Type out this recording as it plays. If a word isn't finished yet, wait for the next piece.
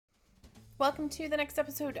Welcome to the next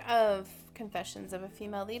episode of Confessions of a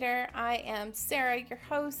Female Leader. I am Sarah, your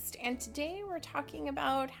host, and today we're talking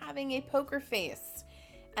about having a poker face.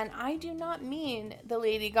 And I do not mean the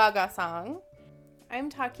Lady Gaga song. I'm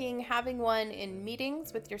talking having one in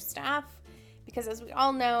meetings with your staff, because as we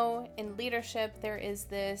all know, in leadership, there is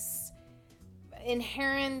this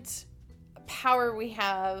inherent power we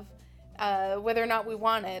have, whether or not we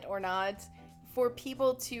want it or not, for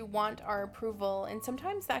people to want our approval. And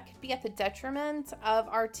sometimes that could be at the detriment of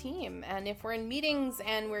our team. And if we're in meetings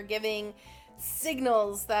and we're giving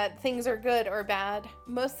signals that things are good or bad,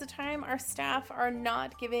 most of the time our staff are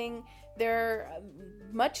not giving their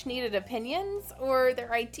much needed opinions, or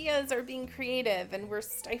their ideas are being creative and we're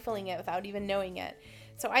stifling it without even knowing it.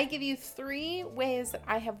 So I give you 3 ways that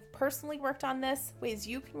I have personally worked on this, ways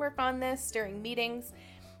you can work on this during meetings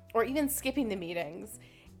or even skipping the meetings,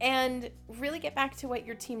 and really get back to what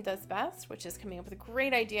your team does best, which is coming up with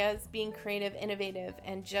great ideas, being creative, innovative,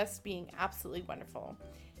 and just being absolutely wonderful.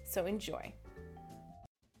 So enjoy.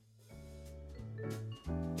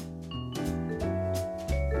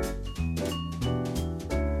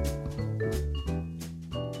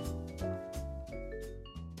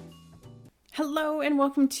 Hello and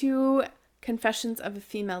welcome to Confessions of a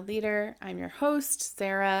Female Leader. I'm your host,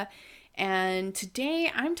 Sarah, and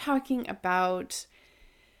today I'm talking about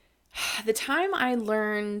the time I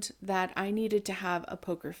learned that I needed to have a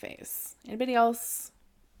poker face. Anybody else,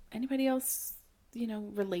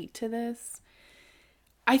 relate to this?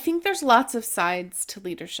 I think there's lots of sides to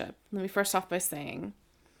leadership. Let me first off by saying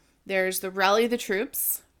there's the rally the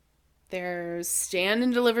troops, there's stand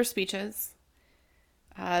and deliver speeches,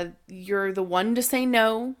 you're the one to say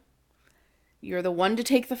no, you're the one to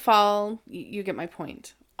take the fall, you get my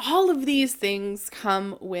point. All of these things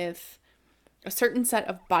come with a certain set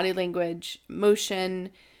of body language,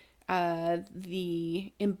 motion,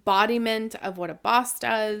 the embodiment of what a boss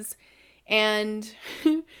does. And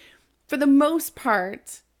for the most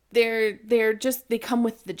part, they come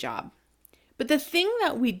with the job. But the thing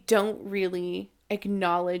that we don't really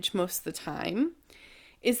acknowledge most of the time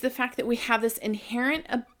is the fact that we have this inherent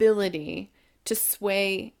ability to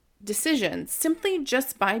sway decisions simply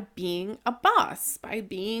just by being a boss, by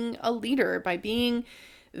being a leader, by being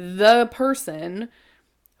the person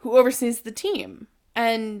who oversees the team.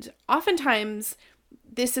 And oftentimes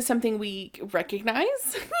this is something we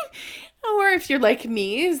recognize, or if you're like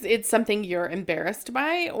me, it's something you're embarrassed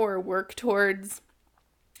by or work towards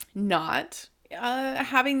not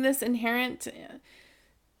having this inherent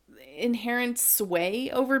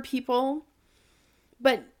sway over people.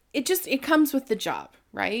 But it comes with the job,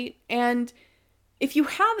 right? And if you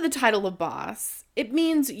have the title of boss, it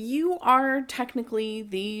means you are technically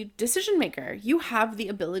the decision maker. You have the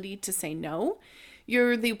ability to say no.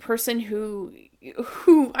 You're the person who,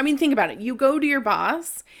 think about it. You go to your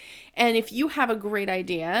boss, and if you have a great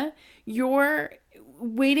idea, you're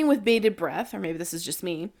waiting with bated breath, or maybe this is just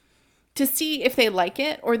me, to see if they like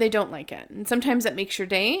it or they don't like it. And sometimes that makes your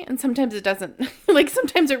day, and sometimes it doesn't. Like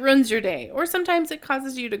sometimes it ruins your day, or sometimes it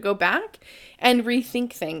causes you to go back and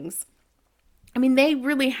rethink things. I mean, they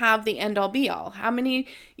really have the end all be all. How many,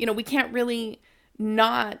 we can't really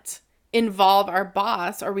not involve our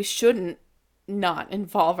boss, or we shouldn't not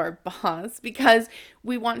involve our boss, because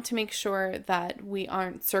we want to make sure that we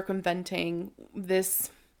aren't circumventing this,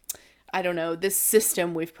 this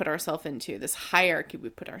system we've put ourselves into, this hierarchy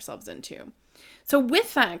we've put ourselves into. So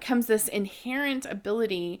with that comes this inherent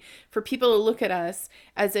ability for people to look at us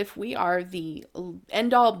as if we are the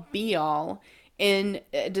end all be all in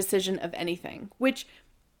a decision of anything, which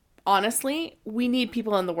honestly, we need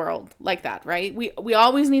people in the world like that, right? We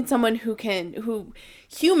always need someone who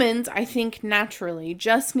humans, I think naturally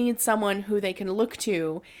just need someone who they can look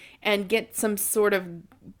to and get some sort of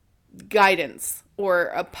guidance or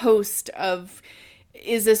a post of,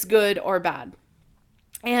 is this good or bad?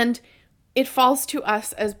 And it falls to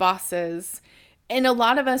us as bosses. And a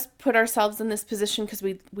lot of us put ourselves in this position because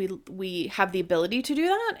we have the ability to do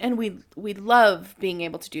that, and we love being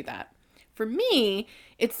able to do that. For me,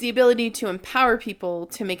 it's the ability to empower people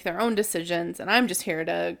to make their own decisions, and I'm just here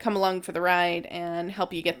to come along for the ride and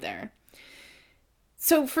help you get there.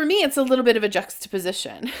 So for me, it's a little bit of a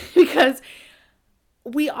juxtaposition because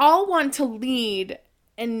we all want to lead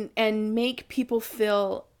and make people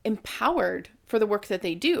feel empowered for the work that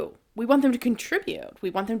they do. We want them to contribute. We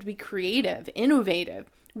want them to be creative, innovative.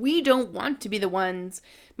 We don't want to be the ones,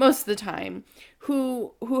 most of the time,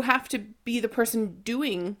 who have to be the person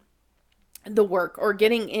doing the work or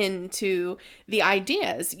getting into the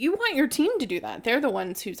ideas. You want your team to do that. They're the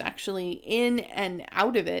ones who's actually in and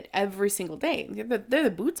out of it every single day. They're the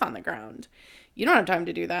boots on the ground. You don't have time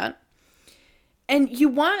to do that. And you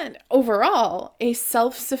want overall a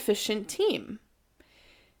self-sufficient team.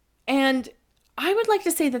 And I would like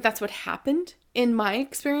to say that that's what happened in my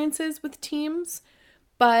experiences with teams,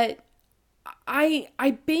 but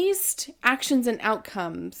I based actions and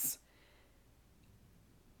outcomes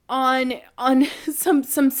on some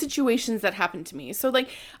situations that happened to me. So like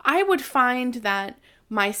I would find that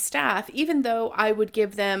my staff, even though I would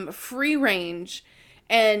give them free range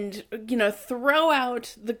and throw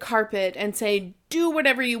out the carpet and say do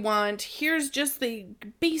whatever you want, here's just the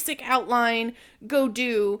basic outline, go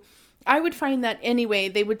do, I would find that anyway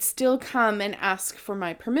they would still come and ask for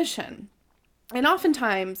my permission. And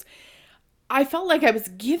oftentimes I felt like I was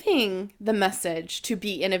giving the message to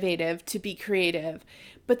be innovative, to be creative,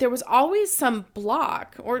 but there was always some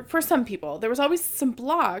block, or for some people, there was always some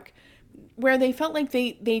block where they felt like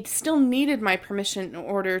they still needed my permission in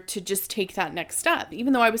order to just take that next step,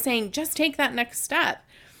 even though I was saying, just take that next step.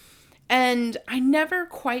 And I never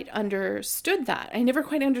quite understood that. I never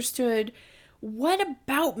quite understood what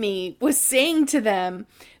about me was saying to them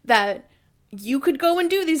that you could go and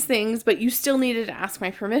do these things, but you still needed to ask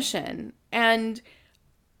my permission. And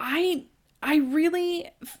I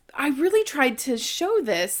really tried to show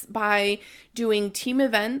this by doing team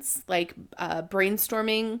events like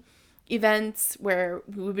brainstorming events where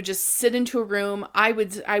we would just sit into a room. I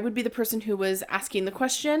would be the person who was asking the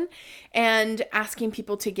question and asking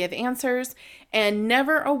people to give answers, and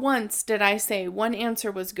never a once did I say one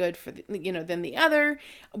answer was good for than the other.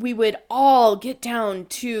 We would all get down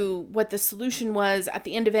to what the solution was at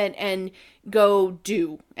the end of it and go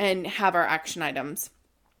do and have our action items.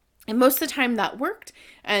 And most of the time that worked,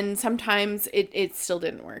 and sometimes it still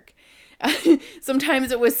didn't work.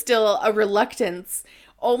 Sometimes it was still a reluctance,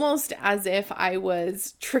 almost as if I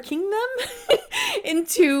was tricking them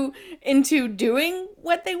into doing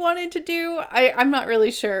what they wanted to do. I'm not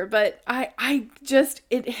really sure, but I just,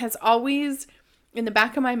 it has always in the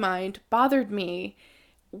back of my mind bothered me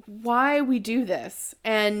why we do this.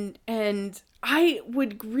 And I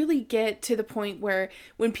would really get to the point where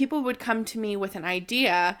when people would come to me with an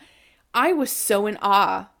idea, I was so in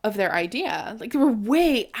awe of their idea. Like they were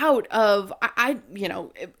way out of,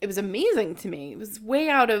 it was amazing to me. It was way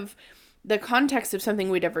out of the context of something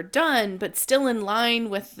we'd ever done, but still in line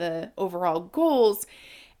with the overall goals.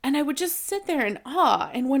 And I would just sit there in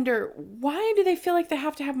awe and wonder, why do they feel like they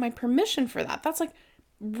have to have my permission for that? That's like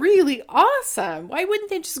really awesome. Why wouldn't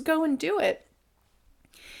they just go and do it?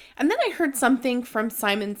 And then I heard something from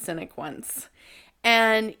Simon Sinek once.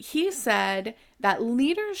 And he said that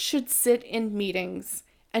leaders should sit in meetings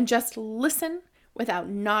and just listen without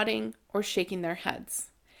nodding or shaking their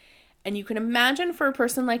heads. And you can imagine for a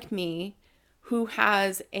person like me who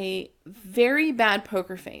has a very bad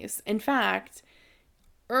poker face. In fact,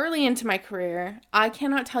 early into my career, I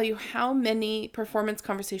cannot tell you how many performance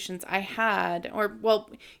conversations I had,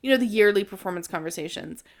 the yearly performance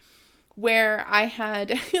conversations, where I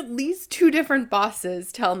had at least 2 different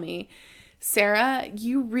bosses tell me, Sarah,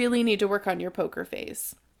 you really need to work on your poker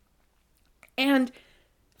face. And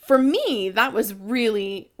for me, that was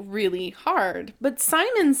really, really hard. But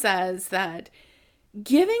Simon says that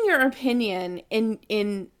giving your opinion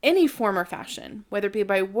in any form or fashion, whether it be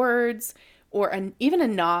by words or even a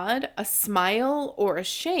nod, a smile, or a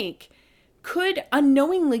shake, could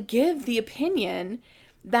unknowingly give the opinion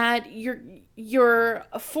that you're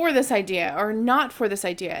for this idea or not for this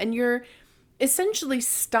idea. And you're essentially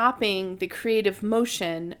stopping the creative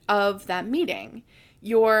motion of that meeting.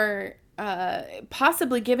 You're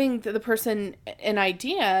possibly giving the person an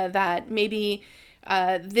idea that maybe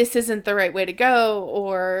this isn't the right way to go,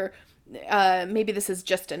 or maybe this is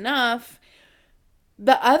just enough.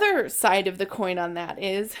 The other side of the coin on that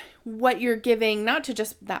is what you're giving, not to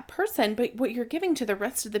just that person, but what you're giving to the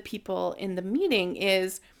rest of the people in the meeting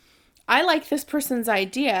is, I like this person's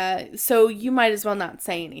idea, so you might as well not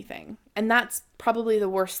say anything. And that's probably the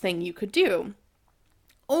worst thing you could do.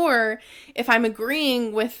 Or if I'm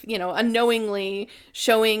agreeing with, unknowingly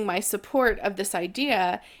showing my support of this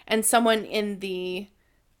idea, and someone in the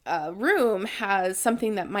room has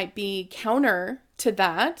something that might be counter to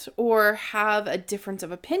that or have a difference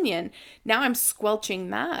of opinion, now I'm squelching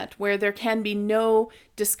that, where there can be no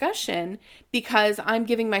discussion because I'm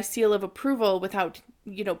giving my seal of approval without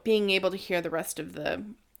being able to hear the rest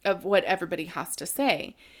of what everybody has to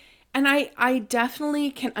say. And I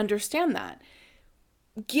definitely can understand that.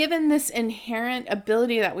 Given this inherent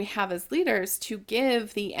ability that we have as leaders to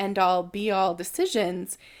give the end-all be-all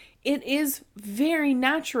decisions, it is very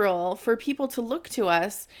natural for people to look to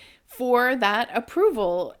us for that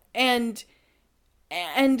approval and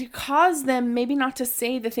cause them maybe not to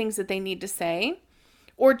say the things that they need to say,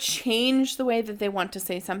 or change the way that they want to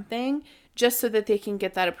say something just so that they can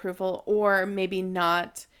get that approval, or maybe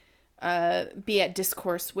not be at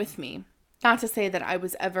discourse with me. Not to say that I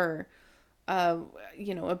was ever,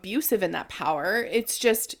 abusive in that power.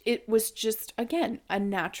 It was just, again, a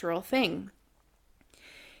natural thing.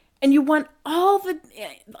 And you want all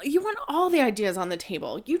the ideas on the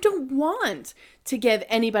table. You don't want to give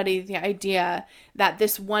anybody the idea that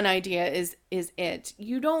this one idea is it.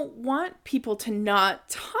 You don't want people to not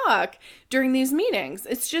talk during these meetings.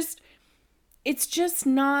 It's just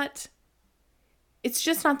not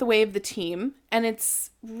the way of the team, and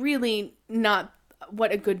it's really not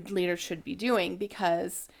what a good leader should be doing,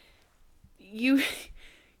 because you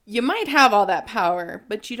might have all that power,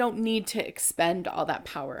 but you don't need to expend all that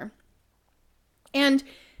power. And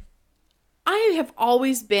I have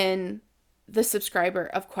always been the subscriber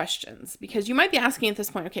of questions, because you might be asking at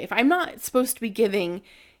this point, okay, if I'm not supposed to be giving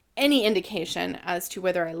any indication as to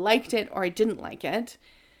whether I liked it or I didn't like it,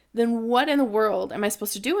 then what in the world am I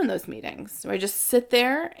supposed to do in those meetings? Do I just sit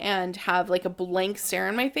there and have like a blank stare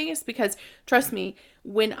on my face? Because trust me,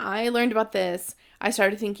 when I learned about this, I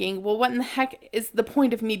started thinking, well, what in the heck is the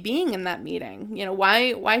point of me being in that meeting?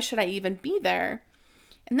 Why should I even be there?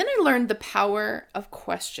 And then I learned the power of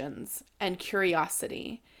questions and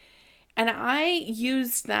curiosity. And I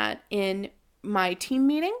used that in my team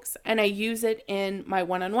meetings, and I use it in my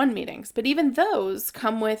one-on-one meetings. But even those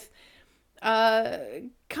come with a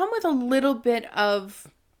little bit of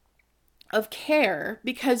care,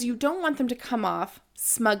 because you don't want them to come off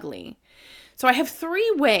smugly. So I have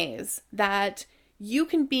 3 ways that you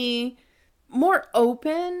can be more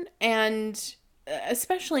open, and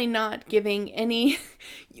especially not giving any,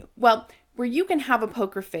 well, where you can have a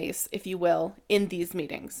poker face, if you will, in these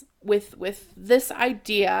meetings with this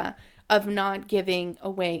idea of not giving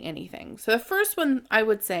away anything. So the first one I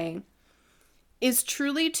would say is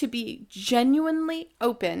truly to be genuinely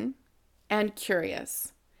open and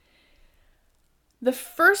curious. The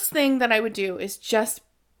first thing that I would do is just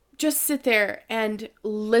sit there and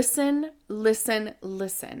listen,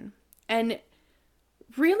 and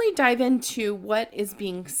really dive into what is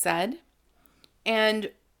being said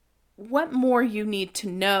and what more you need to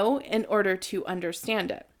know in order to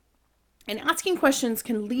understand it. And asking questions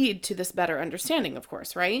can lead to this better understanding, of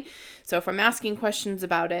course, right? So if I'm asking questions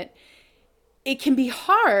about it, it can be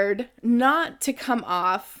hard not to come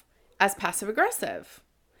off as passive aggressive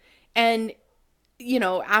and,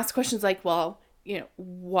 ask questions like, well,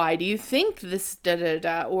 why do you think this da da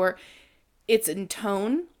da? Or it's in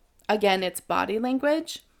tone. Again, it's body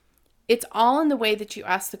language. It's all in the way that you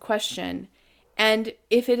ask the question. And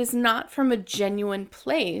if it is not from a genuine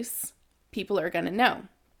place, people are going to know.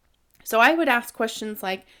 So I would ask questions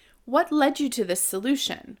like, what led you to this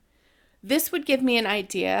solution? This would give me an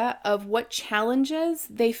idea of what challenges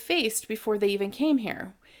they faced before they even came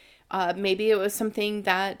here. Maybe it was something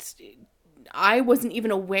that I wasn't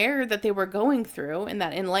even aware that they were going through, and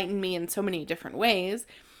that enlightened me in so many different ways.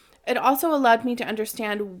 It also allowed me to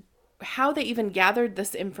understand how they even gathered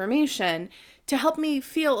this information to help me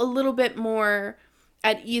feel a little bit more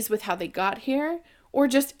at ease with how they got here, or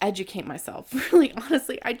just educate myself. Really,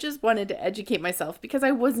 honestly, I just wanted to educate myself because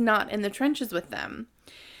I was not in the trenches with them.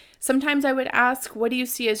 Sometimes I would ask, what do you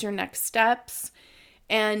see as your next steps?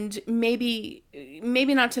 And maybe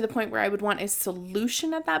not to the point where I would want a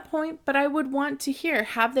solution at that point, but I would want to hear,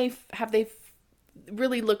 have they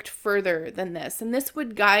really looked further than this? And this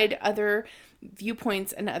would guide other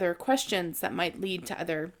viewpoints and other questions that might lead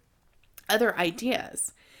to other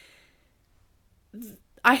ideas.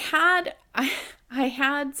 I had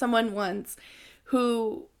someone once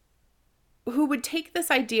who would take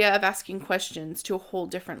this idea of asking questions to a whole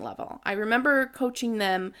different level. I remember coaching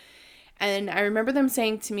them, and I remember them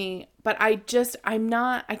saying to me, but I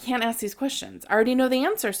can't ask these questions. I already know the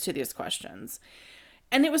answers to these questions.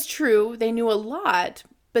 And it was true. They knew a lot,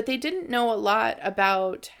 but they didn't know a lot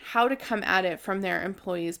about how to come at it from their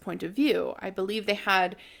employee's point of view. I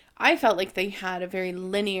felt like they had a very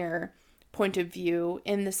linear point of view,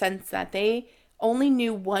 in the sense that they only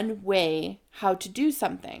knew one way how to do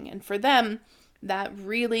something. And for them, that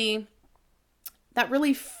really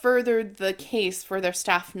furthered the case for their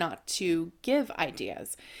staff not to give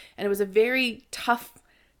ideas. And it was a very tough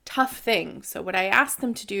thing. So what I asked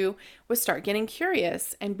them to do was start getting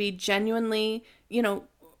curious and be genuinely,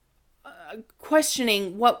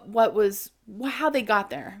 questioning how they got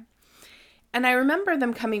there. And I remember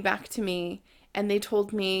them coming back to me, and they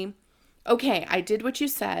told me, okay, I did what you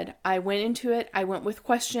said. I went into it. I went with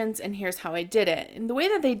questions, and here's how I did it. And the way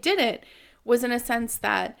that they did it was in a sense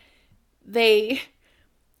that they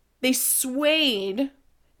swayed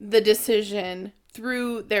the decision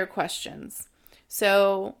through their questions.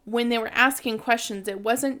 So when they were asking questions, it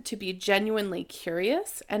wasn't to be genuinely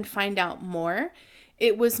curious and find out more.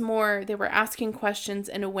 It was more, they were asking questions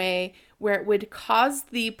in a way where it would cause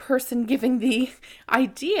the person giving the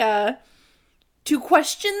idea to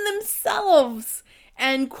question themselves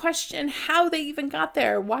and question how they even got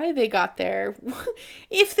there, why they got there,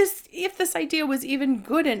 if this idea was even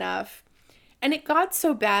good enough. And it got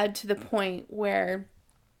so bad to the point where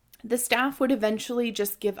the staff would eventually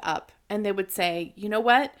just give up and they would say, you know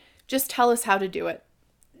what? Just tell us how to do it.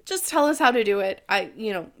 Just tell us how to do it.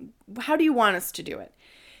 How do you want us to do it?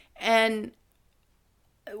 And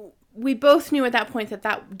we both knew at that point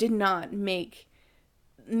that did not make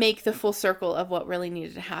the full circle of what really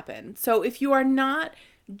needed to happen. So if you are not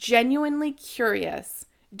genuinely curious,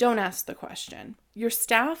 don't ask the question. Your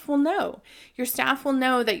staff will know. Your staff will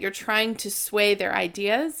know that you're trying to sway their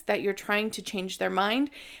ideas, that you're trying to change their mind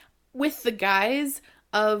with the guise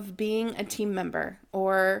of being a team member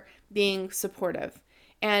or being supportive.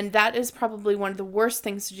 And that is probably one of the worst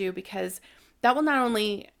things to do, because that will not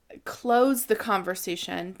only close the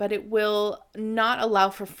conversation, but it will not allow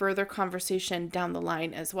for further conversation down the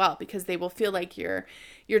line as well, because they will feel like you're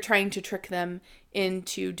trying to trick them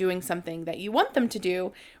into doing something that you want them to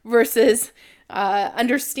do versus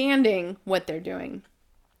understanding what they're doing.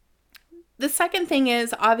 The second thing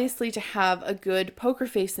is obviously to have a good poker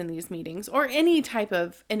face in these meetings or any type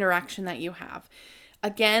of interaction that you have.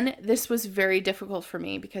 Again, this was very difficult for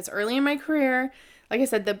me because early in my career, like I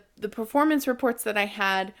said, the performance reports that I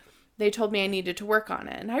had, they told me I needed to work on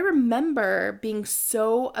it. And I remember being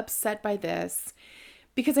so upset by this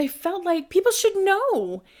because I felt like people should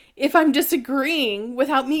know if I'm disagreeing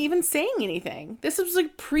without me even saying anything. This was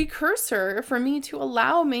like precursor for me to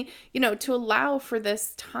allow for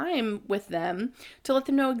this time with them, to let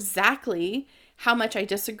them know exactly how much I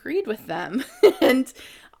disagreed with them. And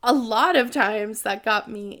a lot of times that got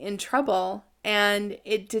me in trouble, and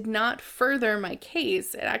it did not further my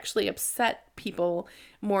case. It actually upset people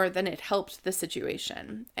more than it helped the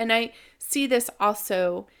situation. And I see this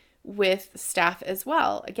also with staff as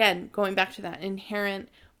well. Again, going back to that inherent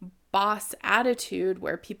boss attitude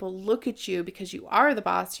where people look at you because you are the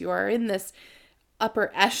boss, you are in this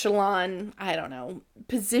upper echelon,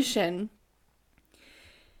 position.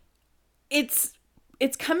 It's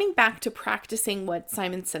coming back to practicing what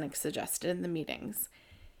Simon Sinek suggested in the meetings.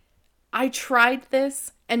 I tried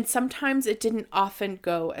this, and sometimes it didn't often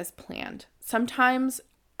go as planned. Sometimes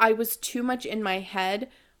I was too much in my head,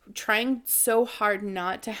 trying so hard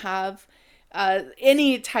not to have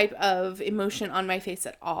any type of emotion on my face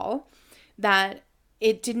at all, that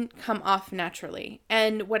it didn't come off naturally.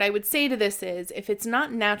 And what I would say to this is, if it's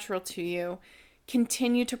not natural to you,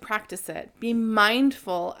 continue to practice it. Be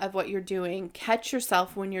mindful of what you're doing. Catch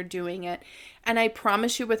yourself when you're doing it. And I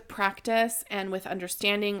promise you, with practice and with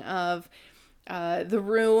understanding of the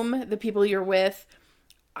room, the people you're with,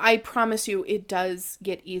 I promise you it does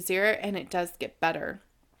get easier and it does get better.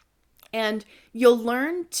 And you'll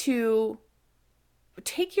learn to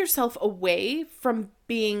take yourself away from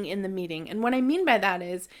being in the meeting. And what I mean by that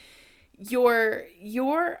is you're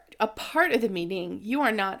a part of the meeting. You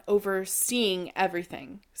are not overseeing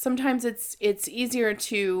everything. Sometimes it's easier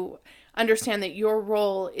to understand that your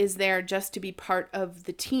role is there just to be part of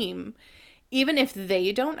the team. Even if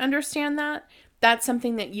they don't understand that, that's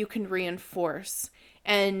something that you can reinforce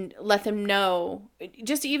and let them know,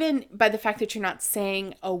 just even by the fact that you're not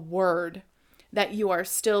saying a word, that you are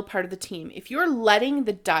still part of the team. If you're letting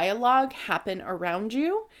the dialogue happen around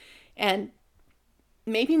you, and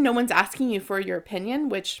maybe no one's asking you for your opinion,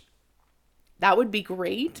 which that would be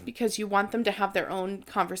great because you want them to have their own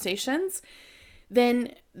conversations,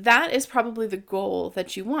 then that is probably the goal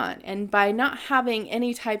that you want. And by not having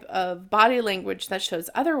any type of body language that shows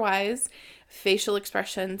otherwise, facial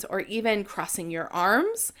expressions, or even crossing your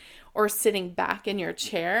arms or sitting back in your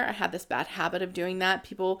chair. I had this bad habit of doing that.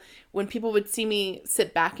 When people would see me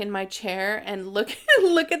sit back in my chair and look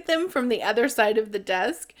at them from the other side of the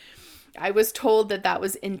desk, I was told that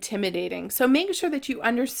was intimidating. So make sure that you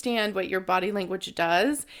understand what your body language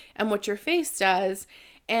does and what your face does,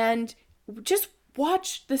 and just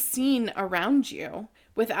watch the scene around you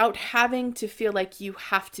without having to feel like you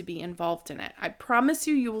have to be involved in it. I promise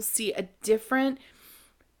you will see a different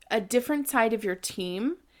side of your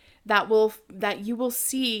team that you will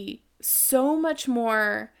see so much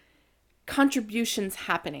more contributions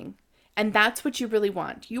happening. And that's what you really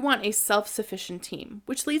want. You want a self-sufficient team,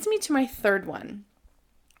 which leads me to my third one.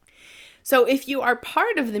 So if you are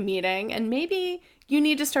part of the meeting, and maybe you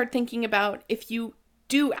need to start thinking about, if you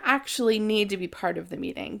do actually need to be part of the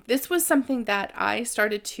meeting. This was something that I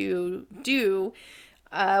started to do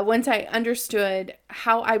once I understood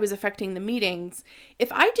how I was affecting the meetings.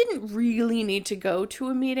 If I didn't really need to go to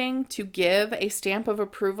a meeting to give a stamp of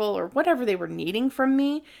approval or whatever they were needing from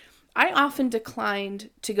me, I often declined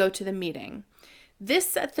to go to the meeting. This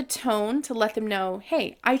set the tone to let them know,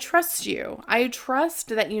 hey, I trust you. I trust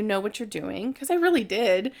that you know what you're doing, because I really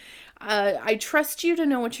did. I trust you to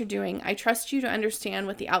know what you're doing. I trust you to understand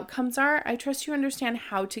what the outcomes are. I trust you understand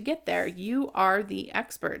how to get there. You are the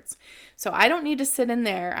experts. So I don't need to sit in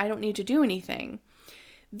there. I don't need to do anything.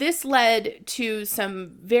 This led to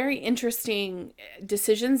some very interesting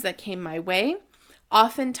decisions that came my way.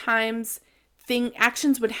 Oftentimes,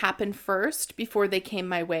 actions would happen first before they came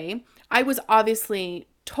my way. I was obviously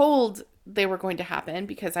told they were going to happen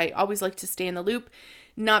because I always like to stay in the loop,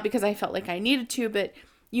 not because I felt like I needed to, but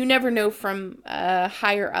you never know from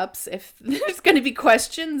higher ups if there's going to be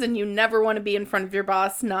questions, and you never want to be in front of your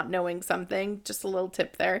boss not knowing something. Just a little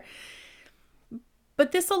tip there.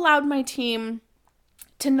 But this allowed my team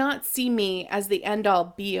to not see me as the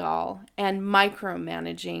end-all be-all and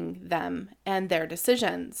micromanaging them and their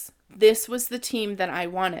decisions. This was the team that I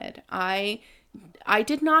wanted. I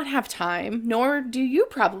did not have time, nor do you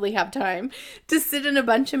probably have time, to sit in a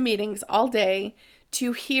bunch of meetings all day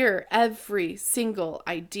to hear every single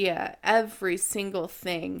idea, every single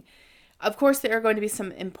thing. Of course, there are going to be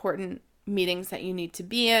some important meetings that you need to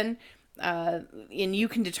be in, and you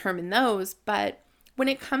can determine those. But when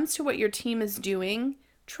it comes to what your team is doing,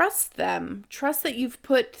 trust them. Trust that you've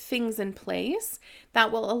put things in place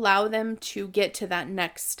that will allow them to get to that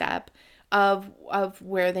next step of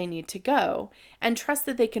where they need to go, and trust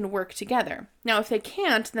that they can work together. Now, if they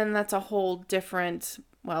can't, then that's a whole different,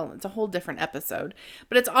 it's a whole different episode,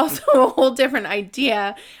 but it's also a whole different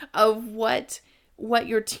idea of what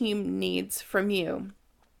your team needs from you.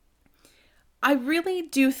 I really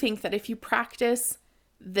do think that if you practice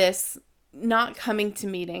this, not coming to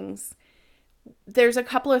meetings, there's a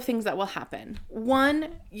couple of things that will happen.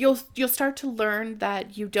 One, you'll start to learn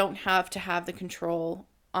that you don't have to have the control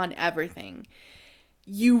on everything.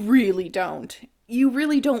 You really don't. You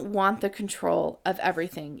really don't want the control of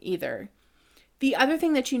everything either. The other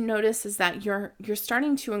thing that you notice is that you're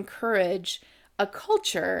starting to encourage a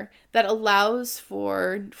culture that allows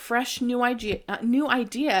for fresh new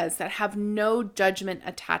ideas that have no judgment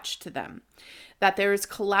attached to them. That there is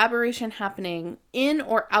collaboration happening in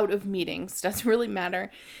or out of meetings. Doesn't really matter.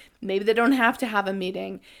 Maybe they don't have to have a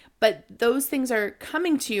meeting, but those things are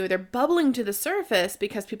coming to you. They're bubbling to the surface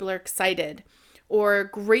because people are excited, or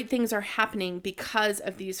great things are happening because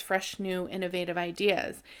of these fresh, new, innovative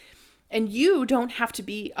ideas. And you don't have to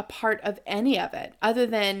be a part of any of it other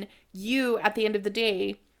than you, at the end of the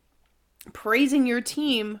day, praising your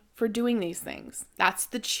team for doing these things. That's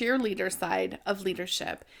the cheerleader side of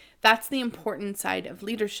leadership. That's the important side of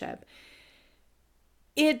leadership.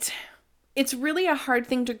 It's really a hard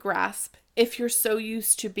thing to grasp if you're so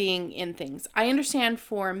used to being in things. I understand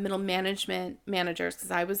for middle management managers,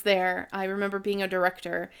 because I was there. I remember being a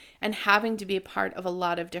director and having to be a part of a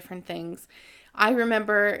lot of different things. I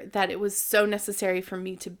remember that it was so necessary for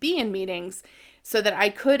me to be in meetings so that I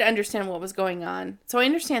could understand what was going on. So I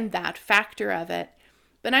understand that factor of it.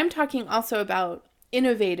 But I'm talking also about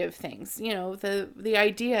innovative things, the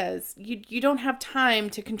ideas. You don't have time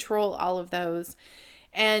to control all of those.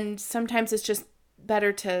 And sometimes it's just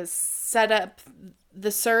better to set up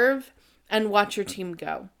the serve and watch your team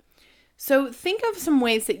go. So think of some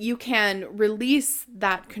ways that you can release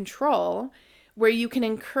that control, where you can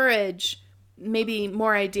encourage maybe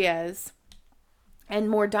more ideas and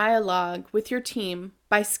more dialogue with your team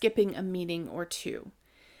by skipping a meeting or two.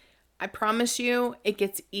 I promise you it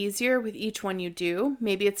gets easier with each one you do.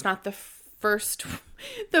 Maybe it's not the first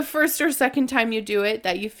or second time you do it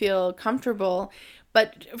that you feel comfortable,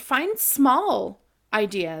 but find small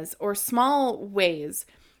ideas or small ways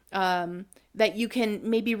that you can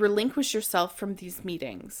maybe relinquish yourself from these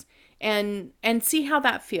meetings, and see how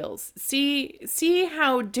that feels. See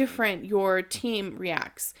how different your team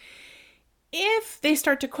reacts. If they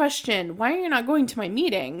start to question, why are you not going to my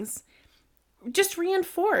meetings? Just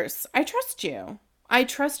reinforce, I trust you. I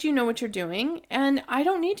trust you know what you're doing, and I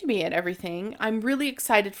don't need to be at everything. I'm really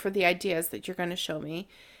excited for the ideas that you're going to show me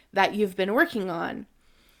that you've been working on.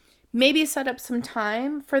 Maybe set up some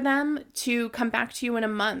time for them to come back to you in a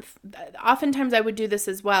month. Oftentimes I would do this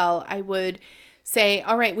as well. I would say,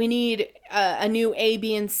 all right, we need a new A,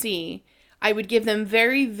 B, and C. I would give them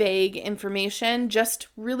very vague information, just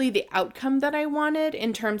really the outcome that I wanted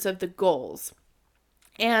in terms of the goals.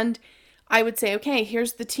 And I would say, okay,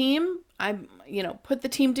 here's the team. Put the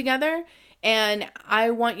team together, And I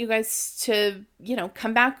want you guys to,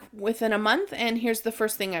 come back within a month, and here's the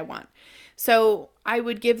first thing I want. So I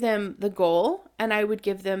would give them the goal and I would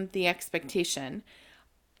give them the expectation.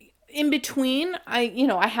 In between,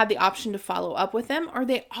 I had the option to follow up with them, or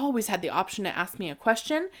they always had the option to ask me a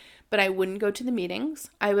question, but I wouldn't go to the meetings.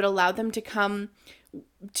 I would allow them to come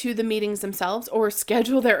to the meetings themselves or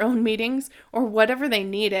schedule their own meetings or whatever they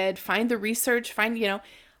needed, find the research,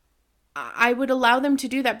 I would allow them to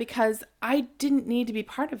do that because I didn't need to be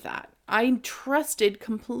part of that. I trusted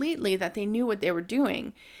completely that they knew what they were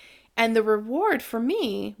doing. And the reward for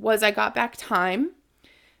me was I got back time.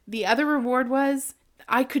 The other reward was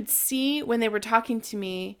I could see when they were talking to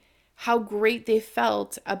me how great they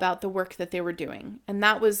felt about the work that they were doing. And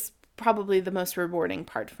that was probably the most rewarding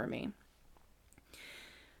part for me.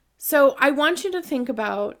 So I want you to think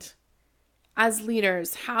about, as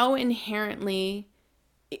leaders, how inherent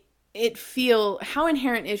it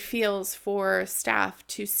feels for staff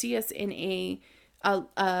to see us in a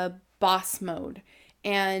boss mode,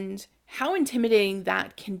 and how intimidating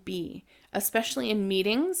that can be, especially in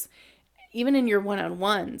meetings, even in your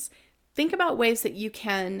one-on-ones. Think about ways that you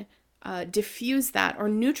can diffuse that or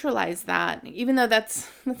neutralize that, even though that's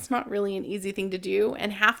not really an easy thing to do,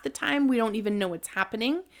 and half the time we don't even know what's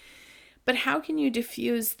happening. But how can you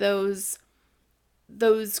diffuse those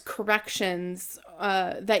corrections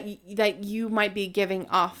that you might be giving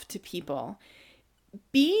off to people?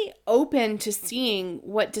 Be open to seeing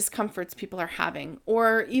what discomforts people are having,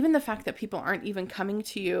 or even the fact that people aren't even coming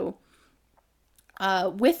to you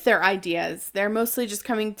with their ideas. They're mostly just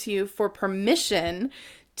coming to you for permission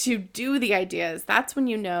to do the ideas. That's when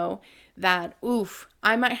you know that, oof,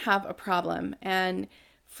 I might have a problem. And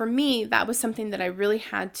for me, that was something that I really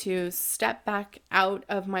had to step back out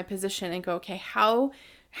of my position and go, okay, how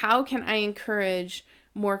can I encourage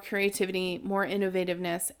more creativity, more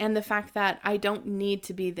innovativeness, and the fact that I don't need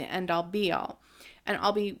to be the end all be all. And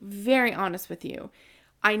I'll be very honest with you,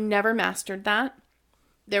 I never mastered that.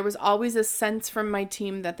 There was always a sense from my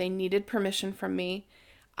team that they needed permission from me.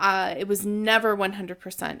 It was never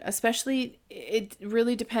 100%, especially it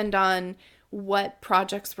really depended on what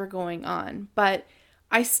projects were going on. But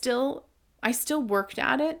I still worked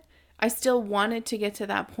at it. I still wanted to get to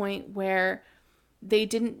that point where they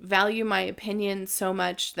didn't value my opinion so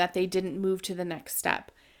much that they didn't move to the next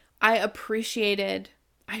step. I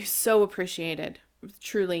so appreciated,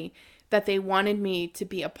 truly, that they wanted me to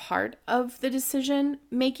be a part of the decision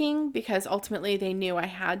making, because ultimately they knew I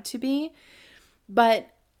had to be. But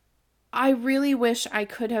I really wish I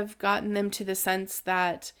could have gotten them to the sense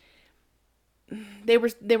that they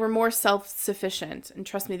were more self-sufficient. And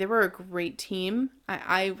trust me, they were a great team.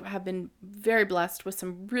 I have been very blessed with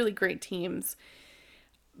some really great teams.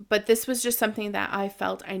 But this was just something that I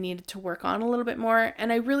felt I needed to work on a little bit more.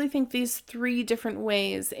 And I really think these 3 different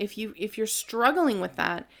ways, if you're struggling with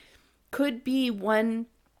that, could be one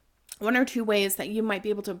or 2 ways that you might be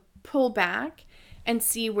able to pull back and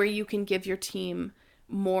see where you can give your team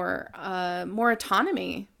more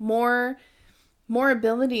autonomy, more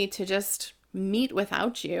ability to just meet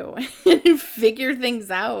without you and figure things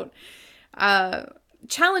out.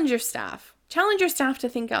 Challenge your staff. Challenge your staff to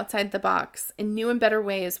think outside the box in new and better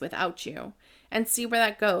ways without you, and see where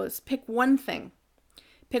that goes. Pick one thing.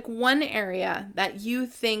 Pick one area that you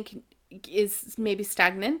think is maybe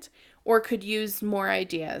stagnant or could use more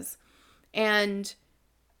ideas, and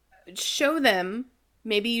show them,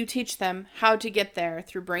 maybe you teach them how to get there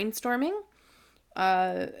through brainstorming,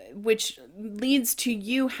 which leads to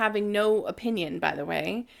you having no opinion, by the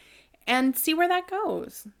way, and see where that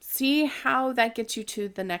goes. See how that gets you to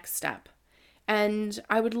the next step. And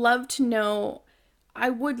I would love to know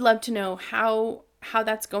how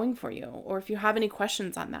that's going for you, or if you have any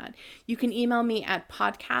questions on that. You can email me at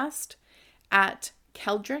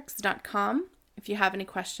podcast@keldricks.com if you have any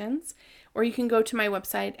questions, or you can go to my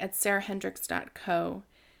website at sarahhendricks.co,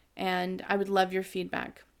 and I would love your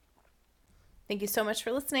feedback. Thank you so much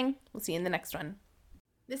for listening. We'll see you in the next one.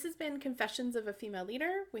 This has been Confessions of a Female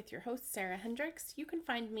Leader with your host, Sarah Hendricks. You can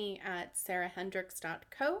find me at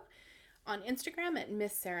sarahhendricks.co, on Instagram at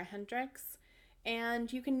Miss Sarah Hendricks,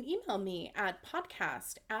 and you can email me at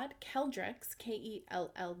podcast@keldricks,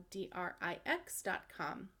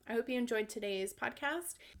 KELLDRIX.com. I hope you enjoyed today's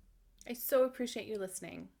podcast. I so appreciate you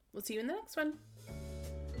listening. We'll see you in the next one.